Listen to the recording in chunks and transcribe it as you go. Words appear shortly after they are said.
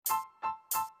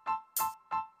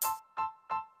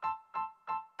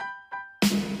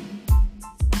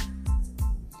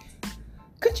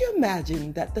Could you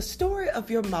imagine that the story of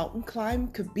your mountain climb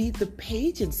could be the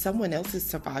page in someone else's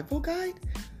survival guide?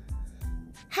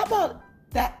 How about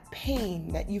that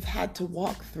pain that you've had to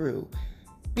walk through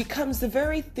becomes the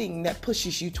very thing that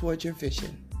pushes you towards your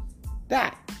vision?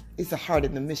 That is the heart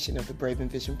and the mission of the Brave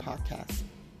and Vision podcast.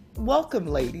 Welcome,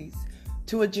 ladies,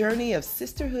 to a journey of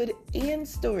sisterhood and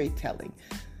storytelling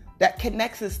that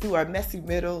connects us through our messy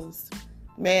middles,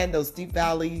 those deep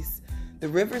valleys, the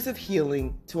rivers of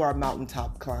healing to our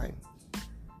mountaintop climb.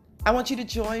 I want you to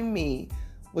join me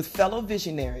with fellow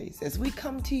visionaries as we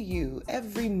come to you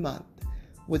every month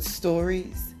with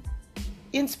stories,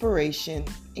 inspiration,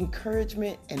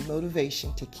 encouragement, and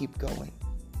motivation to keep going,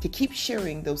 to keep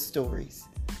sharing those stories,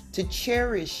 to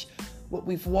cherish what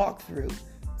we've walked through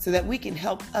so that we can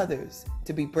help others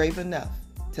to be brave enough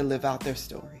to live out their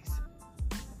stories.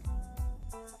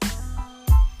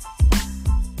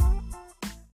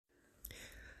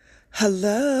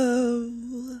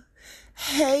 Hello.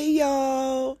 Hey,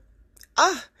 y'all.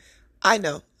 I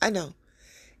know.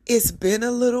 It's been a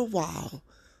little while,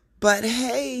 but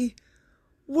hey,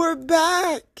 we're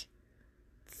back.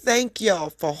 Thank y'all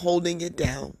for holding it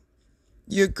down.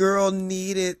 Your girl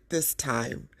needed this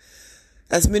time.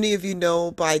 As many of you know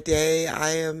by day,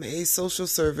 I am a social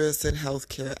service and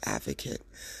healthcare advocate.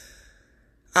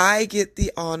 I get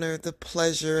the honor, the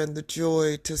pleasure, and the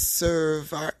joy to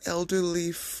serve our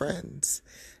elderly friends.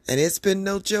 And it's been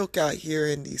no joke out here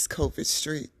in these COVID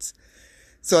streets.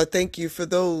 So I thank you for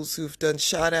those who've done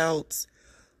shout outs,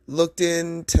 looked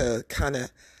in to kind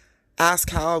of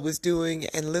ask how I was doing,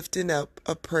 and lifting up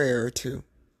a prayer or two.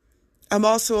 I'm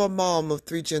also a mom of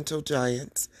 3 gentle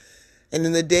giants. And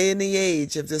in the day and the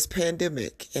age of this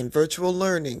pandemic and virtual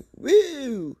learning,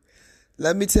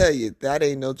 let me tell you, that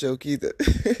ain't no joke either.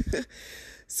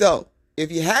 So,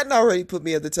 if you hadn't already put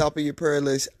me at the top of your prayer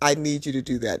list, I need you to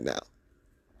do that now.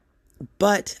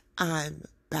 But I'm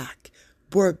back.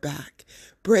 We're back.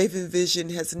 Brave and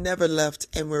Vision has never left,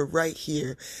 and we're right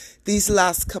here. These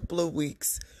last couple of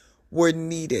weeks were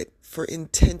needed for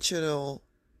intentional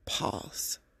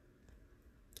pause.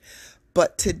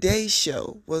 But today's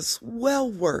show was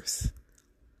well worth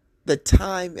the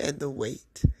time and the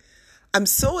wait. I'm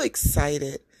so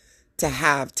excited to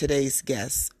have today's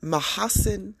guest,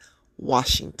 Mahassan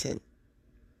Washington.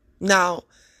 Now,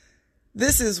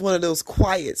 this is one of those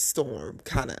quiet storm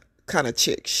kind of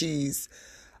chicks. She's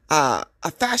a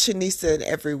fashionista in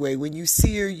every way. When you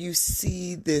see her, you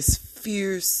see this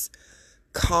fierce,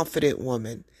 confident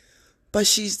woman. But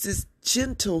she's this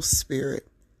gentle spirit,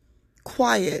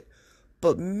 quiet,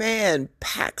 but man,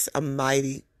 packs a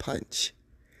mighty punch.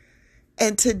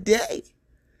 And today,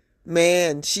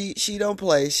 man, she don't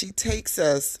play. She takes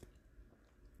us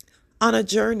on a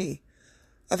journey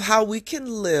of how we can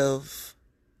live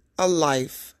a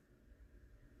life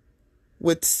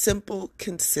with simple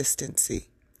consistency.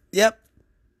 Yep,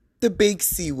 the big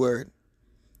C word.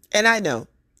 And I know,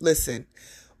 listen,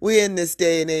 we're in this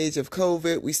day and age of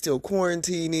COVID. We still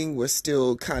quarantining. We're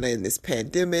still kind of in this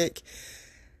pandemic.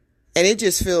 And it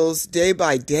just feels day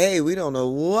by day, we don't know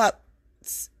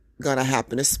what's going to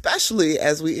happen, especially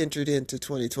as we entered into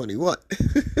 2021.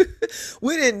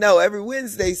 We didn't know. Every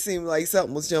Wednesday seemed like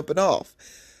something was jumping off.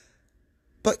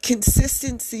 But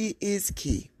consistency is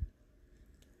key.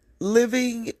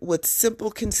 Living with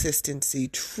simple consistency,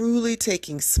 truly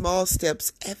taking small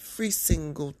steps every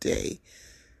single day,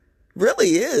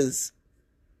 really is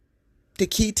the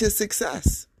key to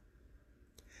success.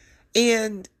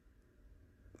 And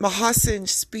Mahassan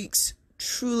speaks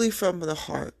truly from the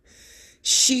heart.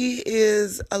 She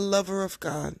is a lover of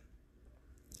God,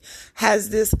 has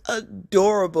this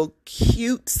adorable,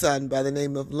 cute son by the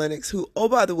name of Lennox, who, oh,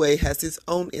 by the way, has his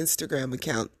own Instagram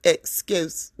account.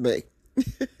 Excuse me.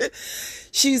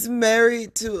 She's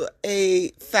married to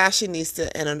a fashionista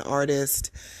and an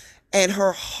artist, and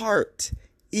her heart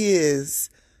is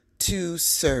to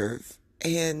serve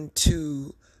and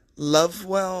to love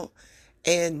well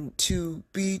and to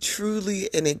be truly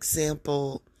an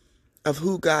example of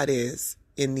who God is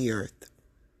in the earth.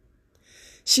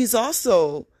 She's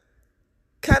also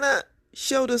kind of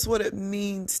showed us what it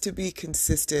means to be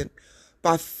consistent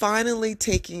by finally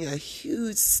taking a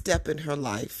huge step in her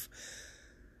life.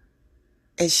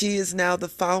 And she is now the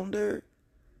founder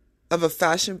of a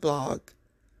fashion blog,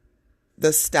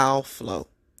 The Style Flow.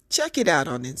 Check it out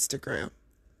on Instagram.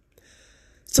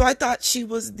 So I thought she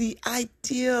was the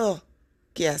ideal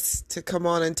guest to come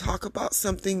on and talk about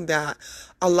something that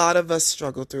a lot of us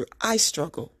struggle through. I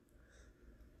struggle.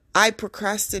 I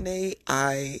procrastinate.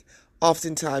 I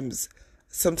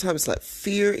sometimes let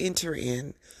fear enter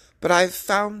in. But I've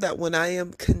found that when I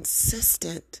am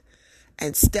consistent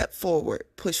and step forward,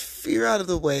 push fear out of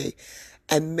the way,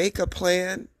 and make a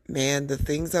plan, man, the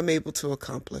things I'm able to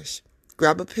accomplish.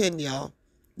 Grab a pen, y'all.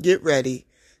 Get ready,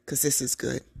 because this is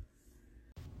good.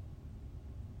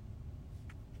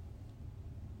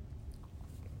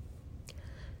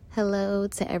 Hello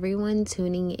to everyone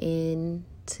tuning in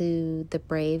to the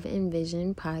Brave and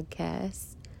Vision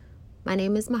podcast. My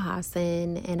name is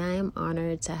Mahasan, and I am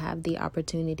honored to have the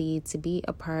opportunity to be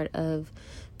a part of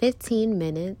 15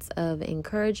 minutes of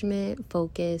encouragement,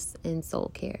 focus, and soul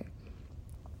care.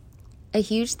 A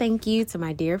huge thank you to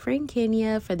my dear friend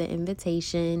Kenya for the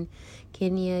invitation.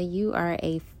 Kenya, you are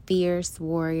a fierce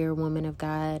warrior woman of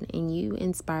God, and you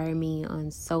inspire me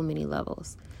on so many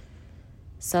levels.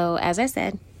 So, as I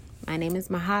said, my name is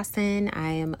Mahasan.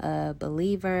 I am a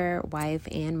believer, wife,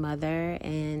 and mother,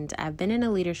 and I've been in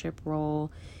a leadership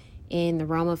role in the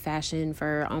realm of fashion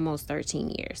for almost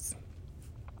 13 years.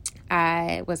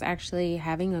 I was actually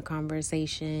having a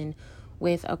conversation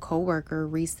with a coworker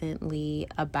recently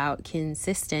about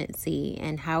consistency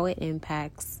and how it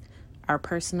impacts our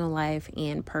personal life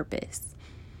and purpose.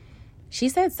 She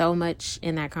said so much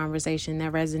in that conversation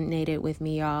that resonated with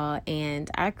me, y'all, and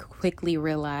I quickly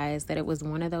realized that it was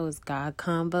one of those God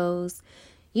combos,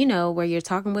 where you're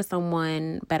talking with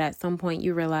someone, but at some point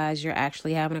you realize you're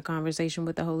actually having a conversation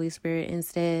with the Holy Spirit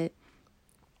instead.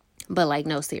 But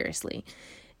no, seriously.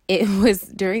 It was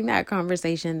during that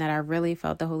conversation that I really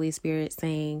felt the Holy Spirit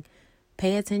saying,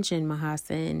 pay attention,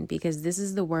 Mahasan, because this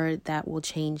is the word that will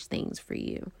change things for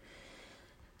you.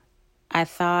 I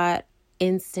thought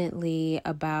instantly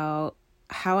about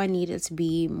how I needed to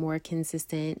be more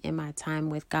consistent in my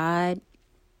time with God,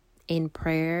 in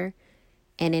prayer,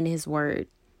 and in His Word.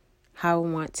 How I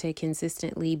want to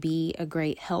consistently be a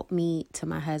great helpmeet to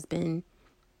my husband,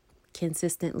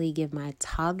 consistently give my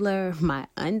toddler my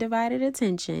undivided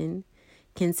attention,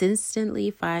 consistently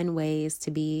find ways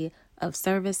to be of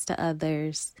service to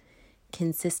others,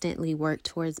 consistently work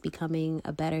towards becoming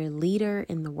a better leader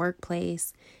in the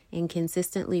workplace, and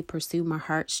consistently pursue my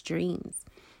heart's dreams.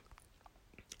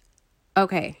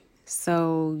 Okay,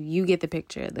 so you get the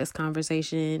picture. This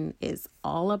conversation is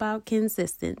all about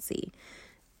consistency,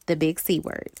 the big C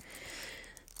word.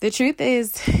 The truth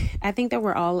is, I think that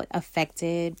we're all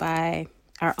affected by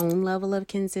our own level of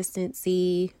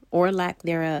consistency or lack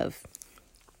thereof.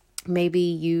 Maybe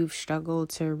you've struggled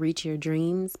to reach your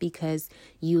dreams because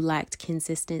you lacked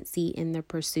consistency in the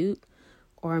pursuit,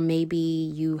 or maybe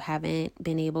you haven't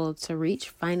been able to reach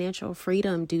financial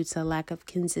freedom due to lack of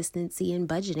consistency in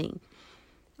budgeting.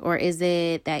 Or is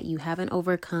it that you haven't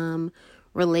overcome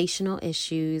relational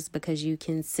issues because you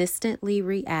consistently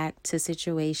react to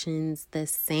situations the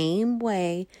same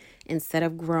way instead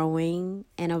of growing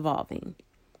and evolving?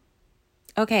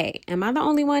 Okay, am I the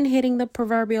only one hitting the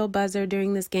proverbial buzzer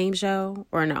during this game show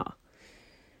or no?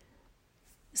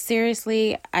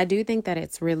 Seriously, I do think that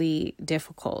it's really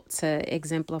difficult to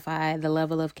exemplify the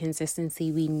level of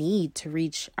consistency we need to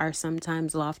reach our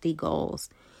sometimes lofty goals.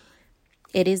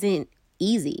 It isn't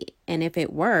easy, and if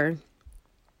it were,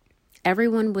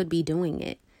 everyone would be doing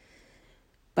it.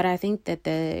 But I think that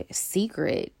the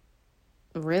secret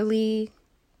really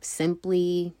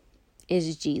simply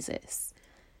is Jesus.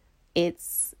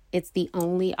 It's the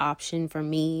only option for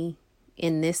me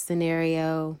in this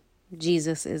scenario.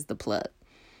 Jesus is the plug.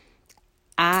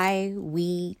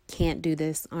 We can't do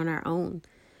this on our own.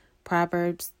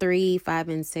 Proverbs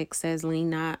 3:5-6 says, lean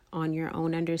not on your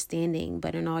own understanding,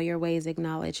 but in all your ways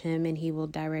acknowledge Him, and He will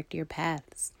direct your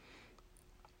paths.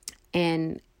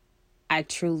 And I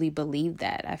truly believe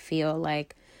that. I feel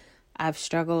like I've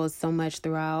struggled so much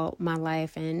throughout my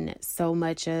life, and so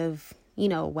much of,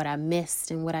 what I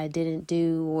missed and what I didn't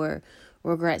do, or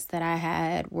regrets that I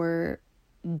had, were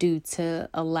due to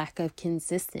a lack of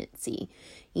consistency,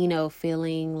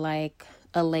 feeling like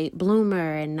a late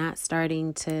bloomer and not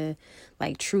starting to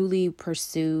truly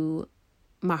pursue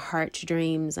my heart's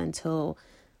dreams until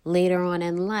later on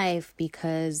in life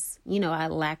because, I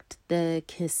lacked the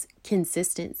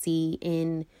consistency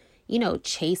in,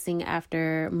 chasing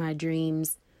after my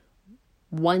dreams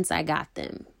once I got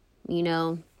them.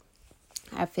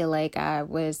 I feel like I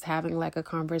was having a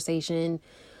conversation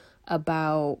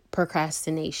about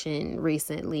procrastination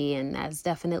recently, and that's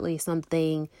definitely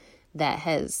something that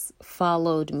has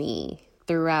followed me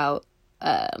throughout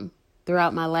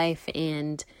my life,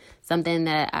 and something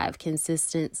that I've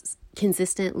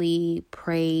consistently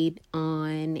prayed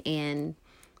on and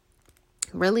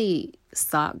really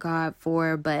sought God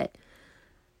for. But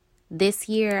this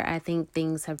year, I think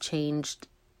things have changed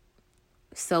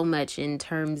so much in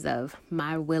terms of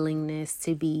my willingness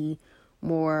to be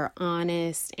more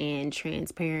honest and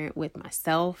transparent with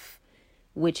myself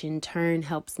which in turn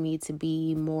helps me to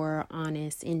be more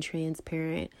honest and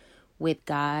transparent with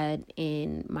God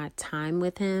in my time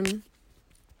with him.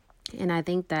 And I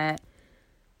think that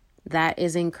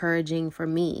is encouraging for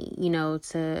me,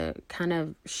 to kind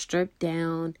of strip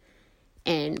down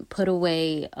and put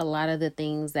away a lot of the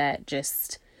things that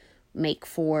just make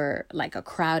for like a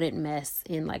crowded mess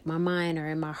in like my mind or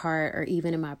in my heart or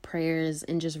even in my prayers,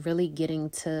 and just really getting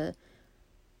to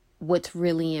what's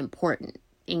really important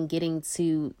and getting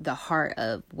to the heart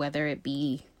of whether it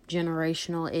be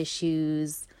generational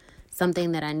issues,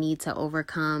 something that I need to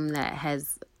overcome that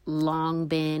has long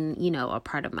been, a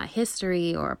part of my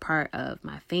history or a part of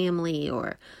my family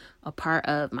or a part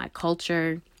of my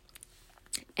culture.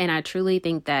 And I truly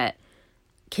think that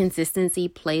consistency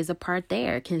plays a part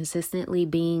there. Consistently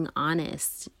being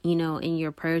honest, in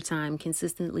your prayer time,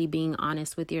 consistently being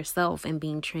honest with yourself and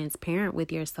being transparent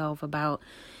with yourself about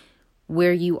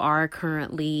where you are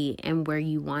currently and where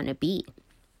you want to be.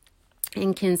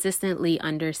 And consistently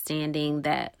understanding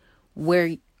that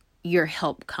where your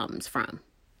help comes from,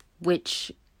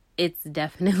 which it's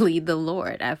definitely the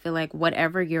Lord. I feel like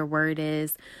whatever your word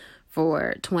is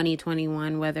for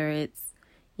 2021, whether it's,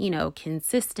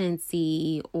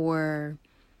 consistency or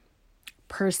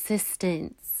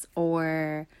persistence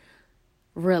or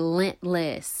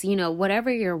relentless,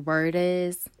 whatever your word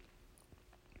is,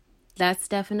 that's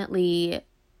definitely,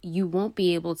 you won't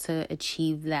be able to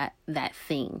achieve that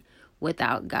thing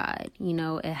without God.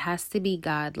 It has to be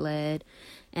God-led.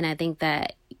 And I think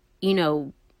that,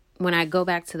 when I go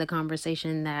back to the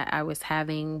conversation that I was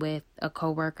having with a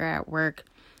coworker at work,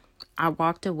 I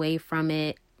walked away from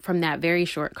that very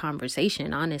short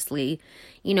conversation, honestly,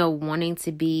 wanting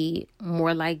to be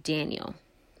more like Daniel.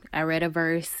 I read a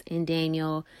verse in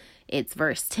Daniel. It's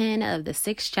verse 10 of the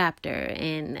 6th chapter.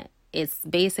 And it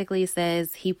basically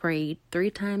says he prayed 3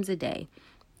 times a day,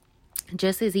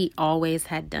 just as he always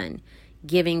had done,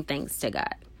 giving thanks to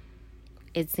God.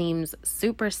 It seems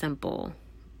super simple,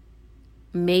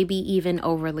 maybe even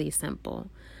overly simple.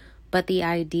 But the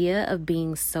idea of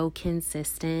being so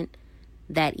consistent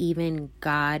that even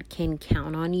God can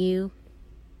count on you,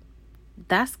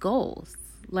 that's goals.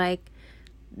 Like,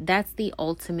 that's the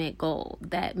ultimate goal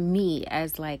that me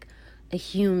as like a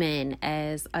human,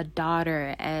 as a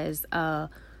daughter, as a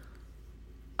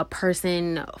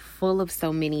person full of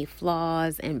so many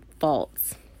flaws and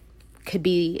faults, could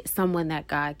be someone that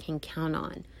God can count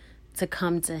on to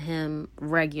come to him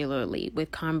regularly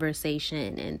with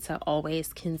conversation and to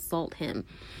always consult him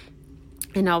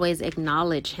and always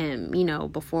acknowledge him,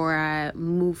 before I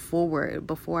move forward,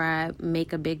 before I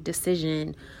make a big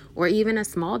decision or even a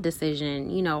small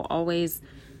decision, always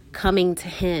coming to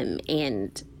him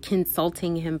and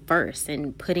consulting him first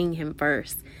and putting him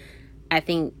first. I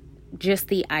think just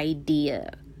the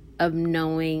idea of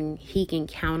knowing he can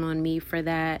count on me for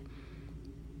that,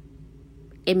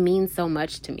 it means so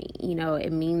much to me.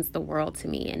 It means the world to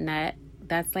me. And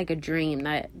that's like a dream.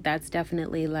 That's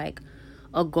definitely like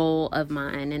a goal of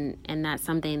mine, and that's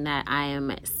something that I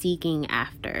am seeking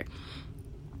after.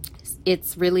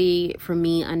 It's really, for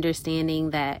me, understanding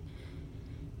that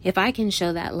if I can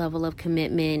show that level of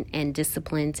commitment and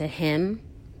discipline to him,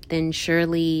 then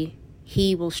surely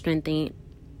he will strengthen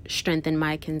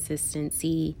my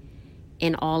consistency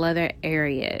in all other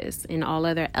areas, in all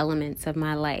other elements of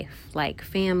my life, like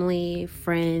family,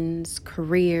 friends,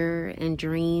 career, and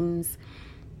dreams.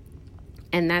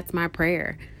 And that's my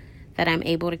prayer, that I'm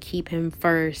able to keep him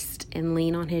first and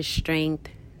lean on his strength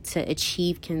to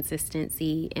achieve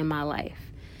consistency in my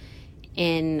life.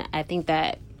 And I think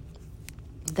that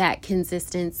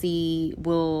consistency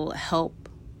will help,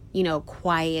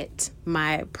 quiet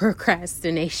my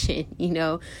procrastination.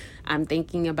 I'm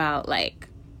thinking about like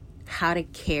how to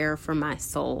care for my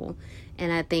soul.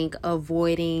 And I think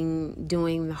avoiding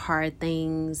doing the hard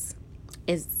things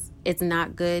it's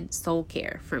not good soul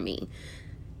care for me.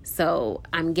 So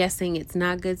I'm guessing it's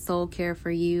not good soul care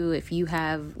for you if you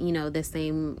have, the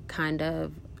same kind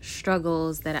of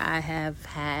struggles that I have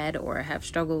had or have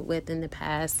struggled with in the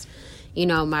past.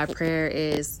 My prayer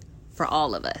is for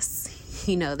all of us,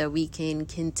 that we can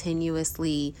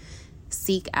continuously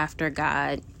seek after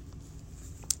God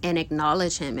and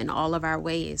acknowledge him in all of our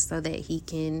ways so that he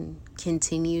can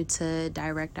continue to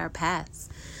direct our paths.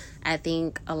 I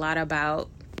think a lot about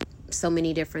so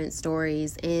many different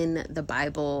stories in the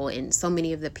Bible and so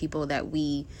many of the people that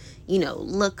we,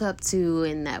 look up to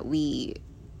and that we,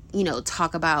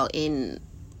 talk about in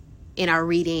our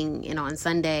reading and on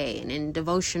Sunday and in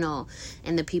devotional,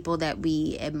 and the people that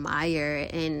we admire,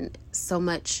 and so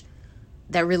much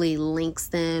that really links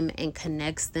them and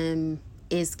connects them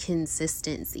is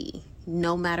consistency.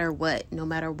 no matter what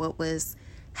was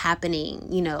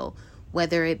happening,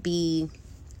 whether it be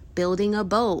building a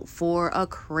boat for a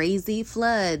crazy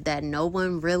flood that no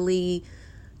one really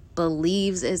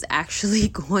believes is actually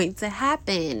going to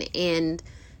happen, and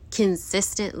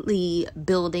consistently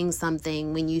building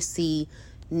something when you see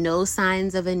no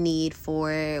signs of a need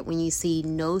for it, when you see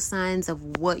no signs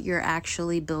of what you're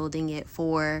actually building it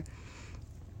for,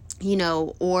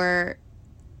 or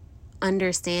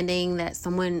understanding that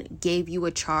someone gave you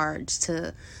a charge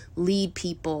to lead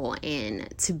people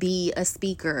and to be a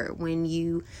speaker when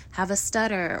you have a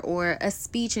stutter or a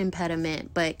speech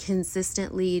impediment, but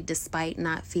consistently, despite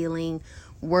not feeling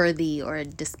worthy or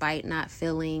despite not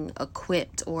feeling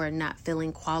equipped or not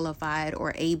feeling qualified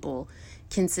or able,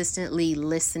 consistently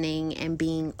listening and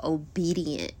being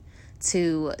obedient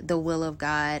to the will of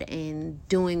God and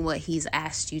doing what He's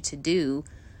asked you to do.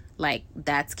 Like,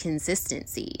 that's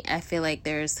consistency. I feel like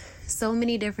there's so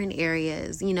many different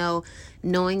areas,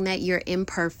 knowing that you're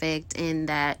imperfect and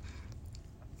that,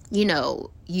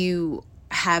 you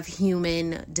have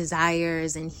human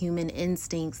desires and human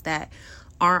instincts that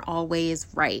aren't always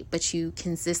right, but you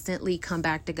consistently come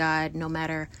back to God no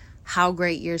matter how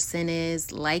great your sin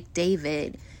is. Like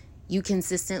David, you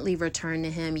consistently return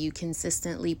to Him, you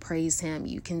consistently praise Him,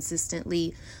 you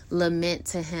consistently lament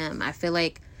to Him. I feel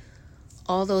like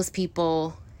all those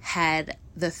people had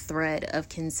the thread of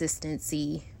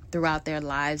consistency throughout their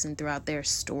lives and throughout their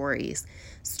stories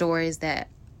that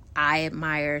I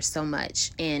admire so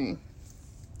much. And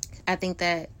I think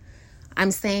that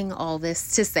I'm saying all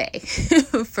this to say,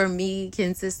 for me,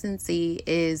 consistency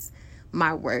is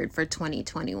my word for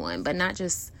 2021, but not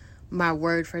just my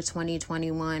word for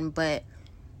 2021, but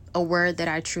a word that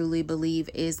I truly believe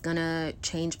is gonna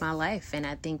change my life. And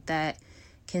I think that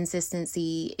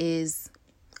consistency is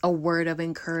a word of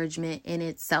encouragement in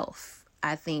itself.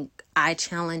 I think I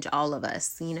challenge all of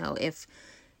us,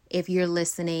 if you're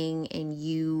listening and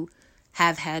you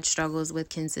have had struggles with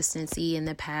consistency in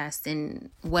the past in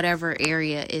whatever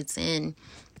area it's in,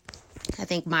 I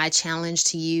think my challenge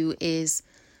to you is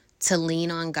to lean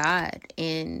on God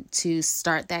and to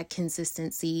start that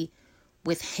consistency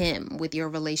with Him, with your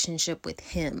relationship with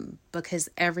Him, because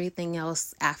everything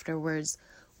else afterwards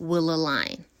will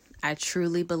align. I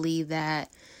truly believe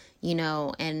that,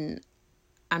 and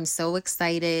I'm so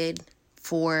excited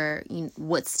for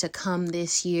what's to come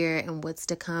this year and what's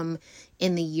to come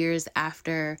in the years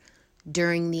after,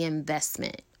 during the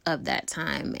investment of that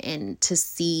time, and to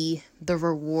see the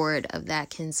reward of that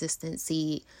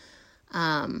consistency,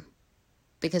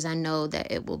 because I know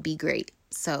that it will be great.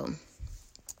 So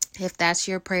if that's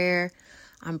your prayer,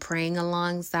 I'm praying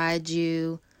alongside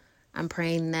you. I'm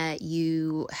praying that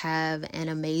you have an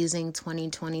amazing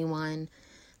 2021,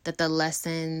 that the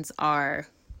lessons are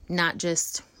not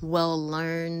just well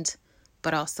learned,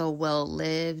 but also well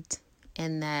lived,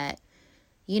 and that,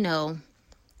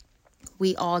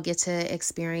 we all get to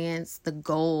experience the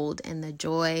gold and the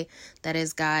joy that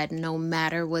is God, no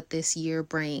matter what this year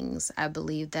brings. I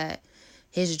believe that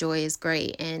His joy is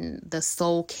great, and the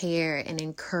soul care and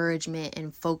encouragement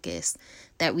and focus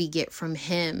that we get from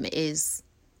Him is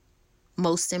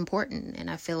most important. And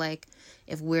I feel like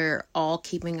if we're all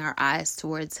keeping our eyes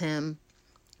towards Him,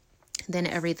 then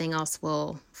everything else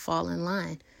will fall in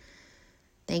line.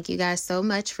 Thank you guys so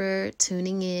much for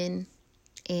tuning in,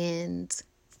 and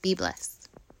be blessed.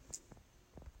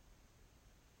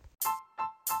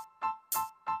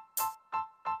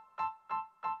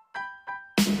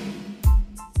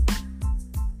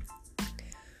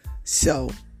 So,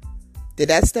 did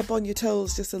that step on your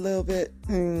toes just a little bit?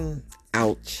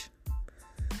 Ouch.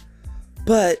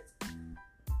 But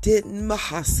didn't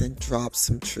Mahassan drop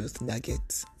some truth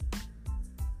nuggets?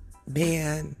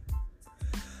 Man,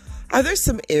 are there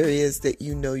some areas that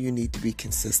you need to be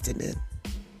consistent in?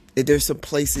 If there's some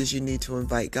places you need to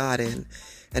invite God in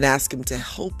and ask Him to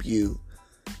help you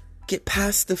get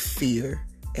past the fear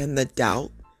and the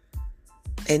doubt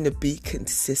and to be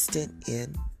consistent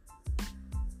in?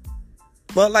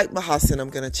 Well, like Mahassan, I'm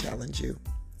going to challenge you,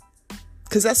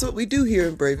 because that's what we do here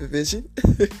in Brave Vision.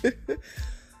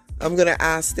 I'm going to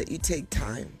ask that you take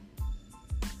time,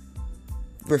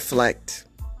 reflect,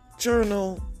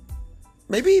 journal,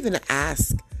 maybe even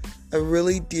ask a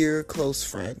really dear close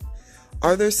friend,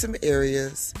 are there some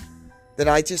areas that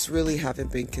I just really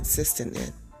haven't been consistent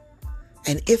in?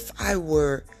 And if I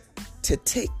were to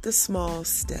take the small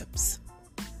steps,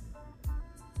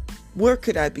 where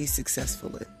could I be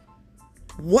successful in?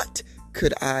 What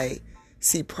could I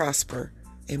see prosper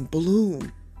and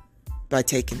bloom by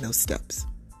taking those steps?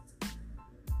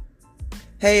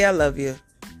 Hey, I love you.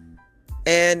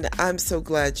 And I'm so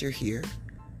glad you're here.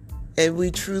 And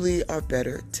we truly are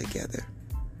better together.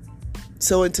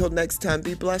 So until next time,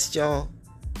 be blessed, y'all.